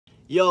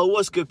Yo,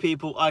 what's good,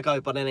 people? I go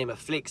by the name of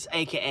Flicks,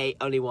 aka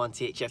Only One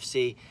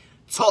THFC.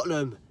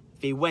 Tottenham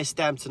v West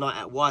Ham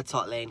tonight at White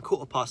Hart Lane,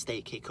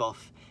 8:15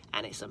 kickoff,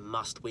 and it's a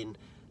must-win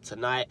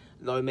tonight.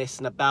 No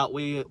messing about.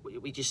 We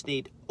just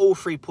need all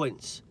 3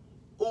 points.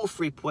 All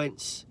 3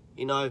 points.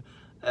 You know,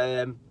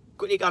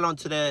 quickly going on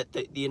to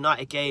the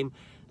United game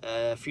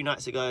a few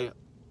nights ago.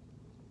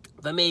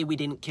 For me, we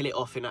didn't kill it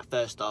off in that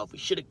first half. We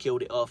should have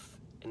killed it off,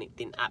 and it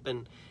didn't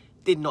happen.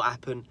 Did not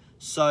happen.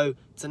 So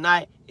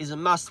tonight is a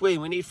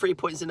must-win. We need 3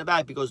 points in the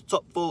bag because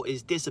top 4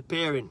 is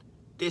disappearing.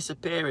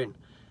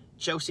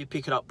 Chelsea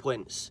picking up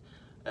points.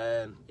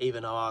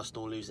 Even though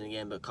Arsenal losing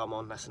again, but come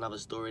on, that's another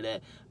story there.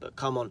 But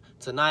come on,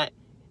 tonight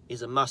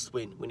is a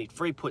must-win. We need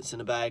 3 points in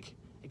the bag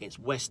against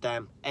West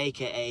Ham,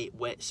 aka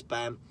Wet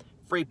Spam.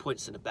 3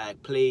 points in the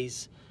bag,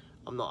 please.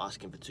 I'm not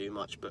asking for too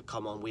much, but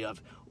come on, we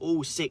have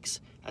all 6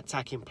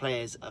 attacking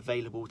players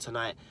available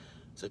tonight.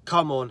 So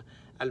come on,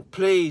 and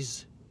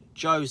please,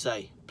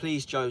 Jose,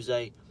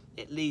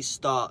 at least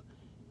start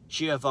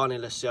Giovanni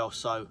Lo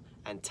Celso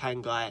and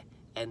Tanguy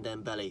and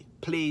Dembele.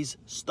 Please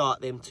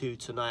start them two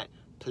tonight.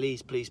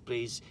 Please, please,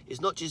 please. It's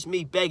not just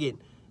me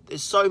begging.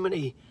 There's so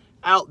many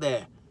out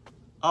there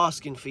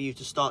asking for you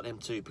to start them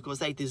two because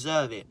they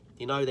deserve it.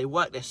 You know, they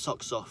work their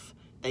socks off.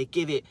 They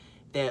give it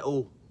their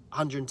all,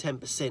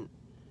 110%.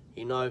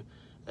 You know,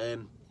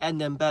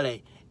 and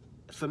Dembele,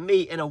 for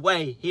me, in a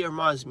way, he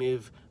reminds me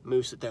of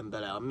Moussa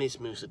Dembele. I miss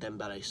Moussa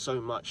Dembele so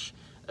much.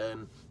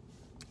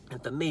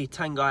 And for me,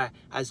 Tanguy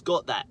has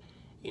got that.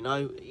 You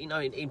know,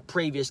 in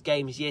previous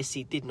games, yes,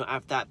 he did not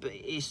have that, but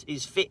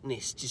his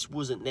fitness just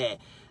wasn't there.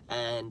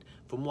 And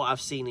from what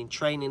I've seen in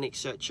training,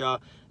 etc.,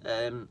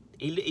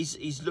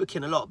 he's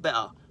looking a lot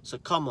better. So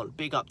come on,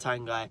 big up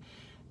Tanguy.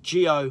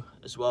 Gio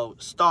as well.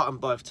 Start them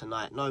both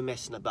tonight. No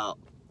messing about.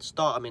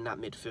 Start them in that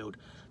midfield.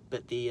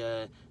 But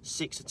the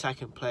 6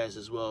 attacking players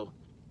as well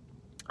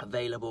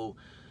available.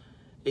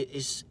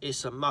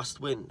 It's a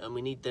must-win, and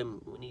we need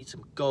them. We need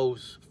some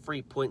goals,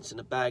 3 points in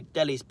the bag.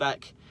 Dele's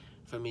back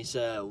from his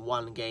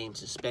 1-game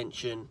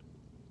suspension.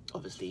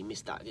 Obviously, he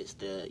missed that against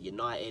the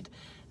United.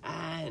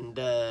 And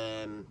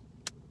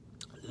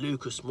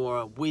Lucas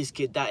Moura,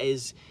 Wizkid, that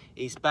is,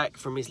 he's back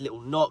from his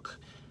little knock.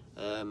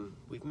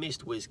 We've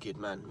missed Wizkid,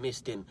 man,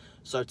 missed him.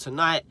 So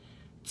tonight,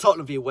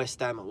 Tottenham v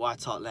West Ham at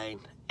White Hart Lane,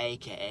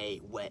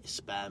 aka Wet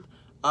Spam.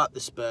 Up the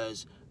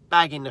Spurs,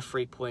 bagging the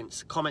 3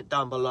 points. Comment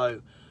down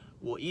below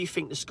what you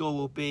think the score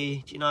will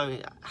be. You know,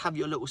 have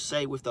your little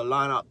say with the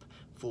lineup,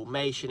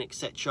 formation,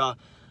 etc.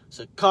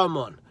 So come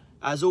on.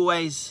 As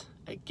always,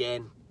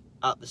 again,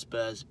 up the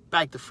Spurs.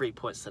 Bag the 3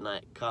 points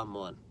tonight. Come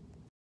on.